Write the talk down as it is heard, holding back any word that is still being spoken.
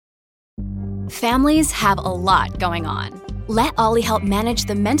Families have a lot going on. Let Ollie help manage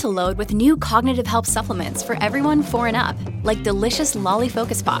the mental load with new cognitive help supplements for everyone 4 and up, like delicious Lolly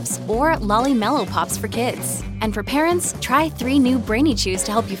Focus Pops or Lolly Mellow Pops for kids. And for parents, try 3 new Brainy Chews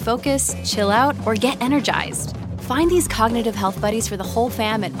to help you focus, chill out, or get energized. Find these cognitive health buddies for the whole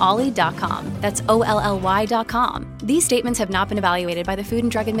fam at ollie.com. That's OLLY.com. These statements have not been evaluated by the Food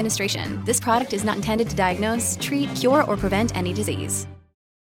and Drug Administration. This product is not intended to diagnose, treat, cure, or prevent any disease.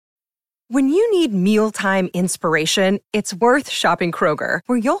 When you need mealtime inspiration, it's worth shopping Kroger,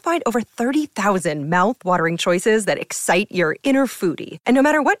 where you'll find over 30,000 mouth-watering choices that excite your inner foodie. And no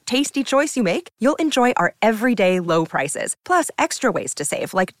matter what tasty choice you make, you'll enjoy our everyday low prices, plus extra ways to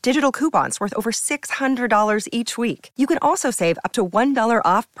save, like digital coupons worth over $600 each week. You can also save up to $1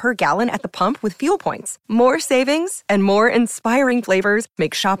 off per gallon at the pump with fuel points. More savings and more inspiring flavors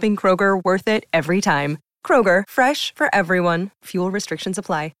make shopping Kroger worth it every time. Kroger, fresh for everyone. Fuel restrictions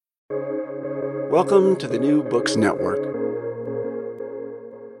apply. Welcome to the New Books Network.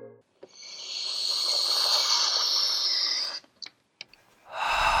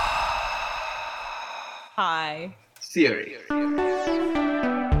 High Theory.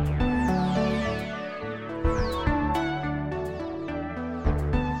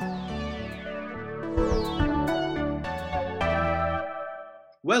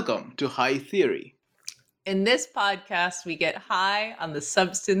 Welcome to High Theory. In this podcast, we get high on the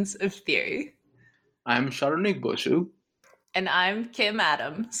substance of theory. I'm Sharonik Boshu. And I'm Kim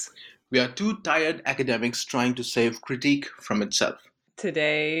Adams. We are 2 tired academics trying to save critique from itself.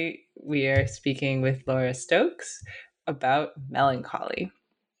 Today, we are speaking with Laura Stokes about melancholy.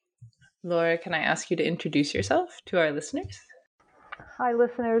 Laura, can I ask you to introduce yourself to our listeners? Hi,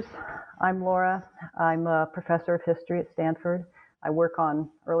 listeners. I'm Laura. I'm a professor of history at Stanford. I work on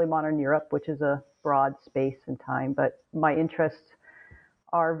early modern Europe, which is a broad space and time, but my interests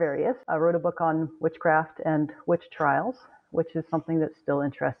are various. I wrote a book on witchcraft and witch trials, which is something that still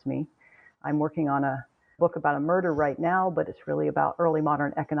interests me. I'm working on a book about a murder right now, but it's really about early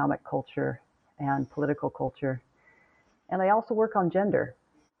modern economic culture and political culture. And I also work on gender.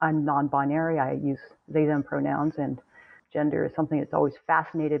 I'm non-binary. I use they, them pronouns, and gender is something that's always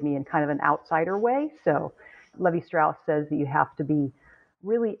fascinated me in kind of an outsider way. So Levi-Strauss says that you have to be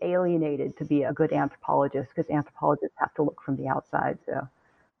really alienated to be a good anthropologist, because anthropologists have to look from the outside. So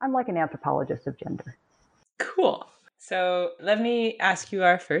I'm like an anthropologist of gender. Cool. So let me ask you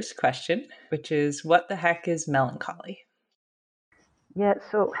our first question, which is, what the heck is melancholy? Yeah,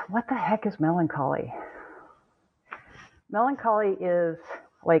 so what the heck is melancholy? Melancholy is,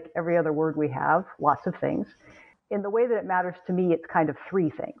 like every other word we have, lots of things. In the way that it matters to me, it's kind of 3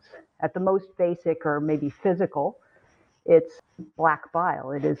 things. At the most basic, or maybe physical, it's black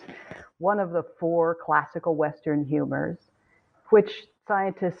bile. It is one of the 4 classical Western humors, which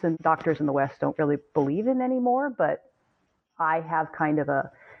scientists and doctors in the West don't really believe in anymore, but I have kind of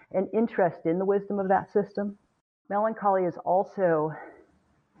an interest in the wisdom of that system. Melancholy is also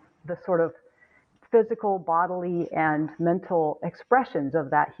the sort of physical, bodily, and mental expressions of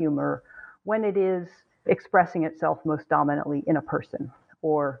that humor when it is expressing itself most dominantly in a person,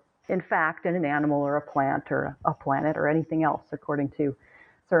 or in fact in an animal or a plant or a planet or anything else, according to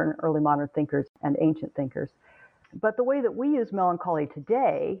certain early modern thinkers and ancient thinkers. But the way that we use melancholy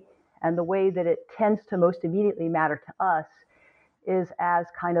today, and the way that it tends to most immediately matter to us, is as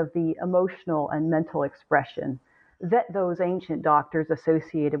kind of the emotional and mental expression that those ancient doctors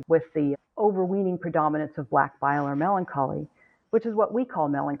associated with the overweening predominance of black bile or melancholy, which is what we call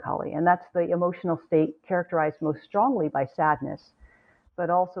melancholy. And that's the emotional state characterized most strongly by sadness, but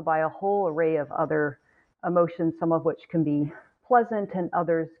also by a whole array of other emotions, some of which can be pleasant and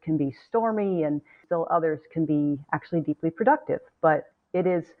others can be stormy, and still others can be actually deeply productive. But it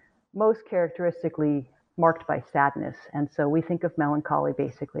is most characteristically marked by sadness. And so we think of melancholy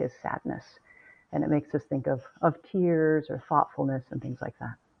basically as sadness. And it makes us think of tears or thoughtfulness and things like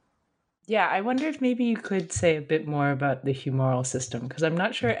that. Yeah, I wonder if maybe you could say a bit more about the humoral system, because I'm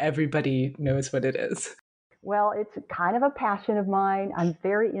not sure everybody knows what it is. Well, it's kind of a passion of mine. I'm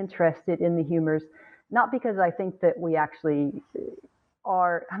very interested in the humors, not because I think that we actually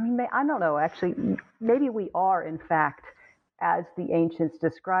are, I don't know, actually, maybe we are, in fact, as the ancients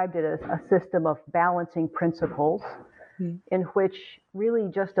described it, as a system of balancing principles in which really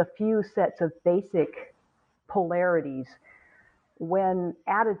just a few sets of basic polarities, when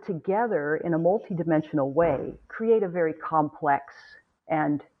added together in a multidimensional way, create a very complex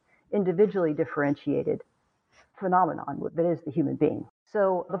and individually differentiated phenomenon that is the human being.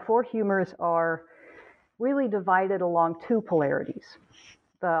 So the 4 humors are really divided along 2 polarities,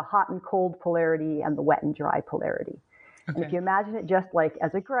 the hot and cold polarity and the wet and dry polarity. And if Okay. you imagine it just like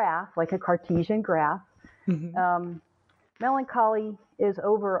as a graph, like a Cartesian graph, Hmm. melancholy is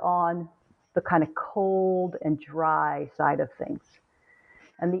over on the kind of cold and dry side of things.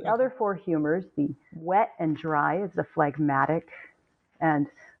 And the Okay. other four humors, the wet and dry, is the phlegmatic, and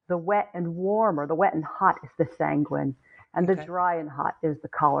the wet and warm, or the wet and hot, is the sanguine, and the Okay. dry and hot is the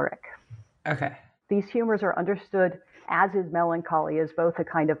choleric. Okay. These humors are understood, as is melancholy, as both a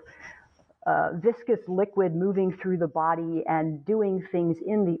kind of viscous liquid moving through the body and doing things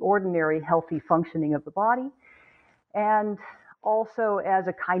in the ordinary healthy functioning of the body, and also as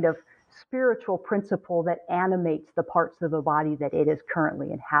a kind of spiritual principle that animates the parts of the body that it is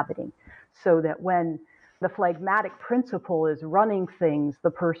currently inhabiting. So that when the phlegmatic principle is running things,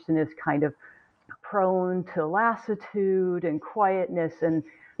 the person is kind of prone to lassitude and quietness and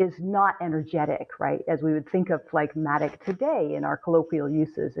is not energetic, right? As we would think of phlegmatic today in our colloquial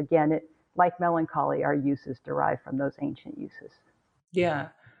uses. Again, like melancholy, our uses derive from those ancient uses. Yeah.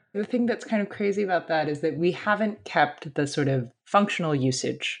 The thing that's kind of crazy about that is that we haven't kept the sort of functional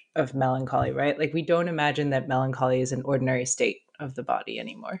usage of melancholy, right? Like we don't imagine that melancholy is an ordinary state of the body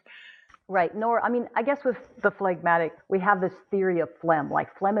anymore. Right. Nor, I mean, I guess with the phlegmatic, we have this theory of phlegm.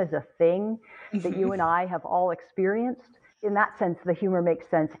 Like phlegm is a thing that Hmm. you and I have all experienced. In that sense, the humor makes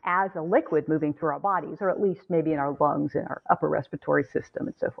sense as a liquid moving through our bodies, or at least maybe in our lungs and our upper respiratory system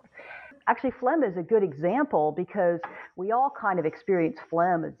and so forth. Actually, phlegm is a good example because we all kind of experience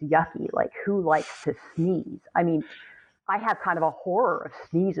phlegm as yucky. Like, who likes to sneeze? I mean, I have kind of a horror of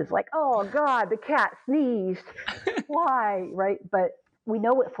sneezes, like, oh God, the cat sneezed. Why? Right? But we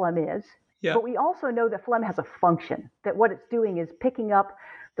know what phlegm is, Yeah. but we also know that phlegm has a function, that what it's doing is picking up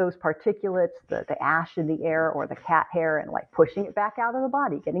those particulates, the ash in the air or the cat hair, and like pushing it back out of the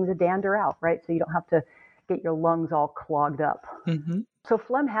body, getting the dander out, right? So you don't have to get your lungs all clogged up. Hmm. So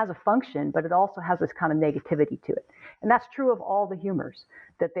phlegm has a function, but it also has this kind of negativity to it. And that's true of all the humors,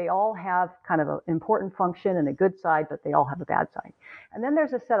 that they all have kind of an important function and a good side, but they all have a bad side. And then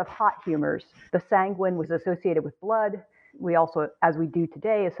there's a set of hot humors. The sanguine was associated with blood. We also, as we do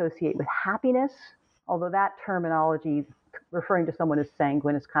today, associate with happiness, although that terminology, referring to someone as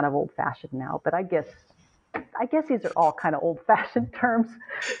sanguine, is kind of old-fashioned now. But I guess these are all kind of old-fashioned terms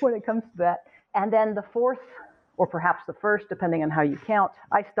when it comes to that. And then the fourth, or perhaps the first, depending on how you count,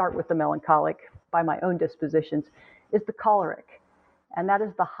 I start with the melancholic by my own dispositions, is the choleric. And that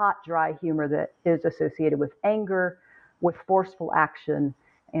is the hot, dry humor that is associated with anger, with forceful action,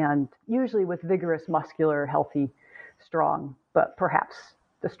 and usually with vigorous, muscular, healthy, strong, but perhaps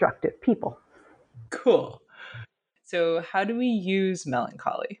destructive people. Cool. So, how do we use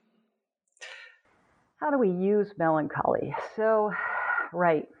melancholy? How do we use melancholy? So,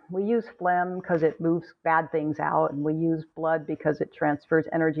 right, we use phlegm because it moves bad things out, and we use blood because it transfers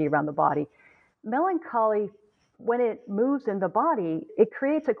energy around the body. Melancholy, when it moves in the body, it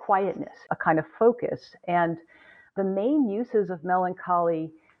creates a quietness, a kind of focus. And the main uses of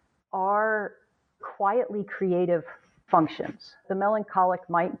melancholy are quietly creative functions. The melancholic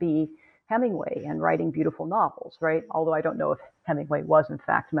might be Hemingway and writing beautiful novels, right? Although I don't know if Hemingway was in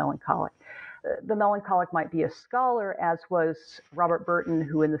fact melancholic. The melancholic might be a scholar, as was Robert Burton,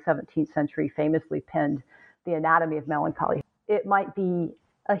 who in the 17th century famously penned The Anatomy of Melancholy. It might be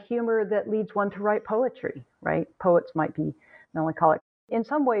a humor that leads one to write poetry, right? Poets might be melancholic. In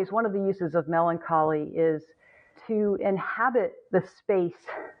some ways, one of the uses of melancholy is to inhabit the space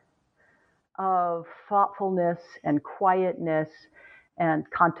of thoughtfulness and quietness and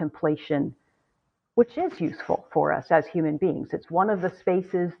contemplation, which is useful for us as human beings. It's one of the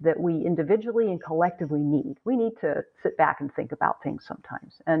spaces that we individually and collectively need. We need to sit back and think about things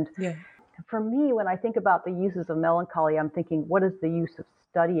sometimes. And Yeah. for me, when I think about the uses of melancholy, I'm thinking, what is the use of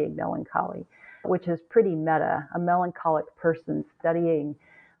studying melancholy, which is pretty meta. A melancholic person studying,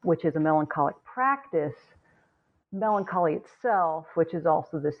 which is a melancholic practice, melancholy itself, which is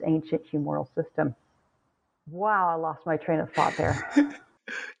also this ancient humoral system. Wow, I lost my train of thought there.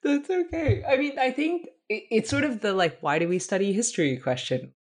 That's okay. I mean, I think it's sort of the like, why do we study history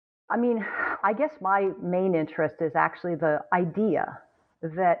question? I mean, I guess my main interest is actually the idea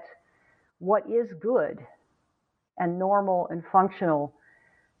that what is good and normal and functional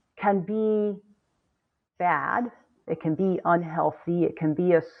can be bad, it can be unhealthy, it can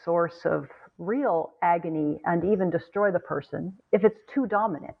be a source of real agony and even destroy the person if it's too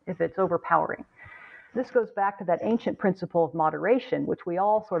dominant, if it's overpowering. This goes back to that ancient principle of moderation, which we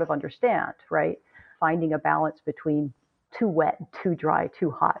all sort of understand, right? Finding a balance between too wet, too dry,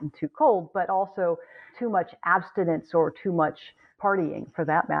 too hot, and too cold, but also too much abstinence or too much partying for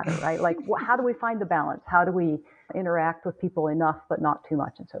that matter, right? Like, how do we find the balance? How do we interact with people enough, but not too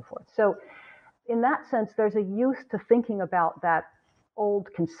much, and so forth? So in that sense, there's a use to thinking about that old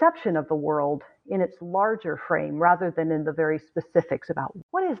conception of the world in its larger frame rather than in the very specifics about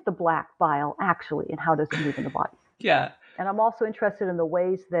what is the black bile actually and how does it move in the body. Yeah. And I'm also interested in the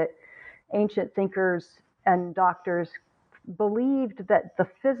ways that ancient thinkers and doctors believed that the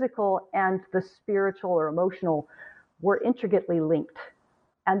physical and the spiritual or emotional were intricately linked,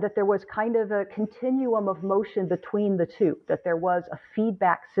 and that there was kind of a continuum of motion between the two, that there was a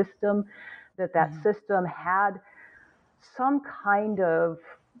feedback system, that system had some kind of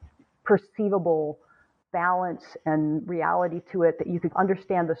perceivable balance and reality to it, that you could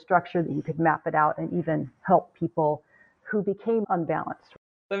understand the structure, that you could map it out and even help people who became unbalanced.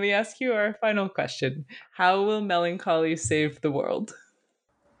 Let me ask you our final question. How will melancholy save the world?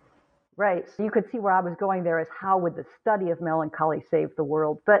 Right. So you could see where I was going there, is how would the study of melancholy save the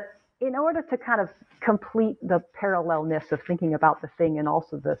world? But in order to kind of complete the parallelness of thinking about the thing and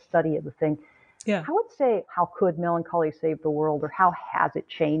also the study of the thing, I would say, how could melancholy save the world, or how has it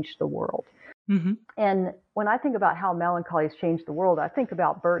changed the world? Mm-hmm. And when I think about how melancholy has changed the world, I think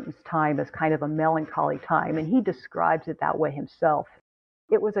about Burton's time as kind of a melancholy time, and he describes it that way himself.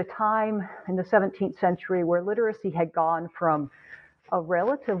 It was a time in the 17th century where literacy had gone from a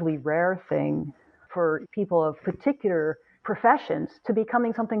relatively rare thing for people of particular professions to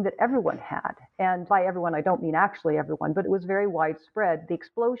becoming something that everyone had. And by everyone, I don't mean actually everyone, but it was very widespread. The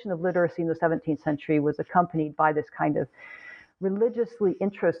explosion of literacy in the 17th century was accompanied by this kind of religiously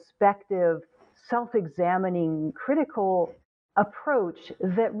introspective, self-examining, critical approach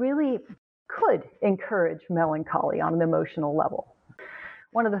that really could encourage melancholy on an emotional level.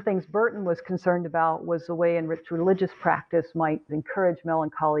 One of the things Burton was concerned about was the way in which religious practice might encourage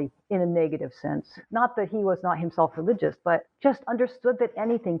melancholy in a negative sense. Not that he was not himself religious, but just understood that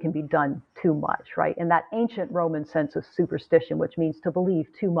anything can be done too much, right? In that ancient Roman sense of superstition, which means to believe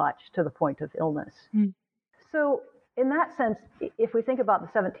too much to the point of illness. So in that sense, if we think about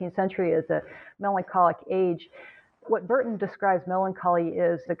the 17th century as a melancholic age, what Burton describes melancholy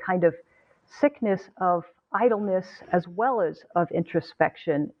is a kind of sickness of idleness as well as of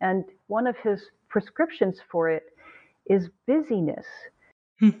introspection. And one of his prescriptions for it is busyness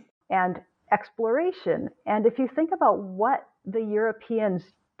and exploration. And if you think about what the Europeans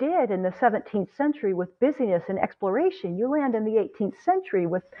did in the 17th century with busyness and exploration, you land in the 18th century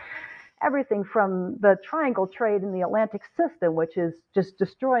with everything from the triangle trade in the Atlantic system, which is just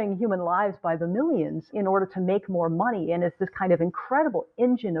destroying human lives by the millions in order to make more money. And it's this kind of incredible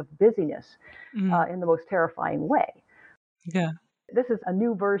engine of busyness in the most terrifying way. Yeah. This is a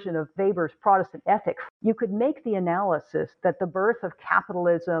new version of Weber's Protestant ethics. You could make the analysis that the birth of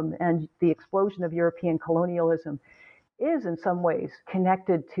capitalism and the explosion of European colonialism is in some ways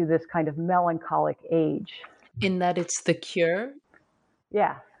connected to this kind of melancholic age. In that it's the cure?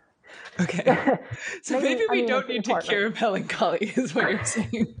 Yeah. Okay. So maybe we don't need to part, cure melancholy, is what you're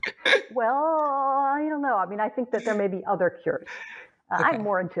saying. Well, I don't know. I mean, I think that there may be other cures. Okay. I'm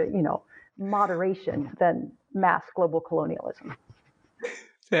more into, moderation than mass global colonialism.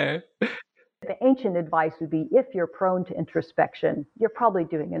 Fair. The ancient advice would be, if you're prone to introspection, you're probably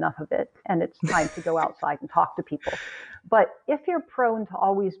doing enough of it, and it's time to go outside and talk to people. But if you're prone to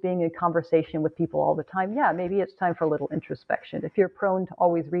always being in conversation with people all the time, yeah, maybe it's time for a little introspection. If you're prone to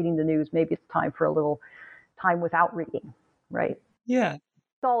always reading the news, maybe it's time for a little time without reading, right? Yeah.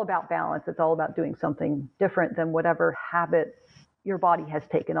 It's all about balance. It's all about doing something different than whatever habit your body has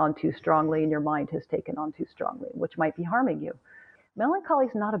taken on too strongly and your mind has taken on too strongly, which might be harming you. Melancholy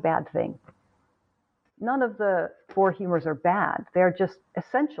is not a bad thing. None of the four humors are bad. They're just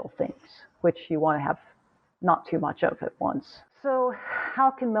essential things, which you want to have not too much of at once. So how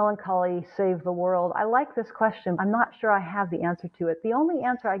can melancholy save the world? I like this question. I'm not sure I have the answer to it. The only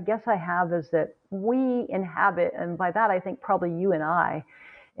answer I guess I have is that we inhabit, and by that I think probably you and I,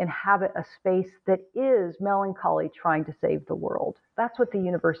 inhabit a space that is melancholy trying to save the world. That's what the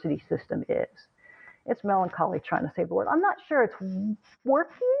university system is. It's melancholy trying to save the world. I'm not sure it's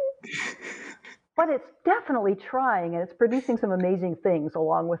working, but it's definitely trying, and it's producing some amazing things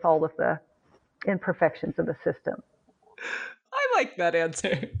along with all of the imperfections of the system. I like that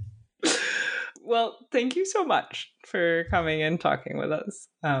answer. Well, thank you so much for coming and talking with us.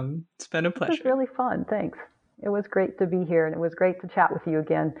 It's been a pleasure. It was really fun. Thanks. It was great to be here, and it was great to chat with you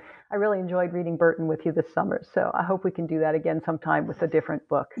again. I really enjoyed reading Burton with you this summer, so I hope we can do that again sometime with a different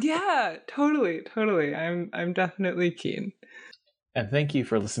book. Yeah, totally. I'm definitely keen. And thank you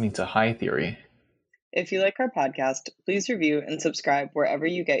for listening to High Theory. If you like our podcast, please review and subscribe wherever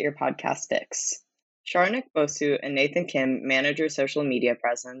you get your podcast sticks. Sharnik Bosu and Nathan Kim manage our social media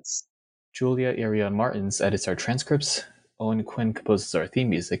presence. Julia Irion Martins edits our transcripts. Owen Quinn composes our theme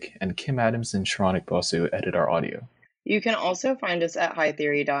music, and Kim Adams and Sharonik Bosu edit our audio. You can also find us at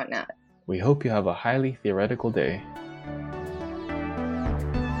hightheory.net. We hope you have a highly theoretical day.